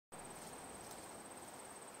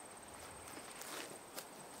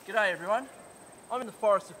G'day everyone, I'm in the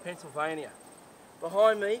forest of Pennsylvania.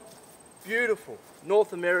 Behind me, beautiful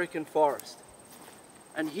North American forest.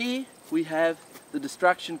 And here we have the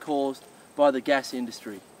destruction caused by the gas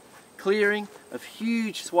industry. Clearing of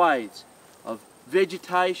huge swathes of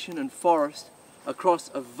vegetation and forest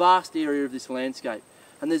across a vast area of this landscape.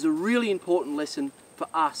 And there's a really important lesson for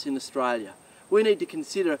us in Australia. We need to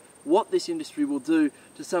consider what this industry will do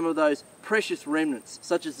to some of those precious remnants,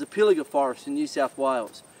 such as the Pilliga forest in New South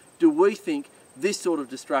Wales. Do we think this sort of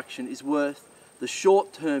destruction is worth the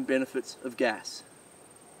short-term benefits of gas?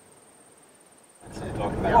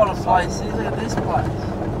 What a place, look at this place.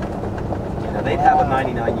 You know, they'd have a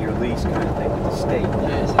 99-year lease kind of thing with the state.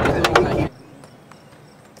 Yes,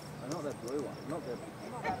 not that blue one, not that.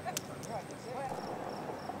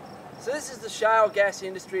 So this is the shale gas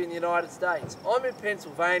industry in the United States. I'm in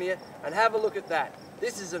Pennsylvania and have a look at that.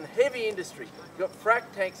 This is a heavy industry. You've got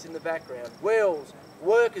frack tanks in the background, wells,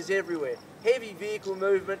 workers everywhere, heavy vehicle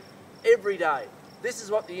movement every day. This is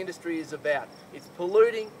what the industry is about. It's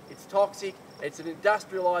polluting, it's toxic, it's an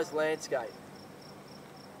industrialised landscape.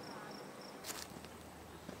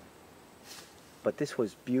 But this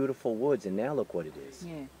was beautiful woods, and now look what it is.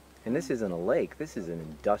 Yeah. And this isn't a lake, this is an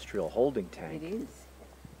industrial holding tank. It is.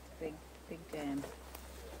 Big dam.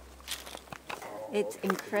 It's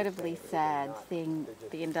incredibly sad seeing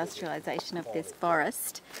the industrialisation of this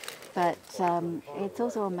forest, but it's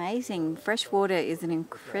also amazing. Fresh water is an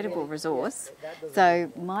incredible resource. So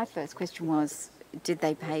my first question was, did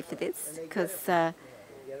they pay for this? Because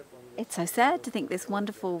it's so sad to think this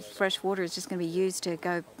wonderful fresh water is just going to be used to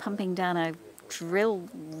go pumping down a drill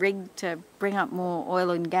rig to bring up more oil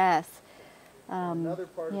and gas.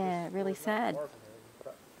 Yeah, really sad.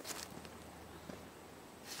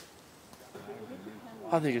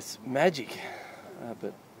 I think it's magic,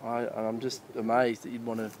 but I'm just amazed that you'd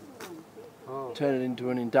want to turn it into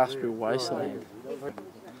an industrial wasteland.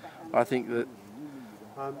 I think that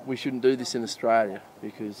we shouldn't do this in Australia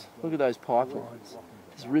because look at those pipelines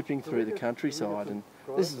just ripping through the countryside, and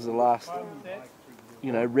this is the last,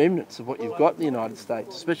 remnants of what you've got in the United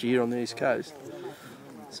States, especially here on the East Coast.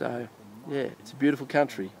 So, yeah, it's a beautiful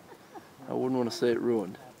country. I wouldn't want to see it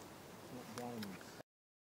ruined.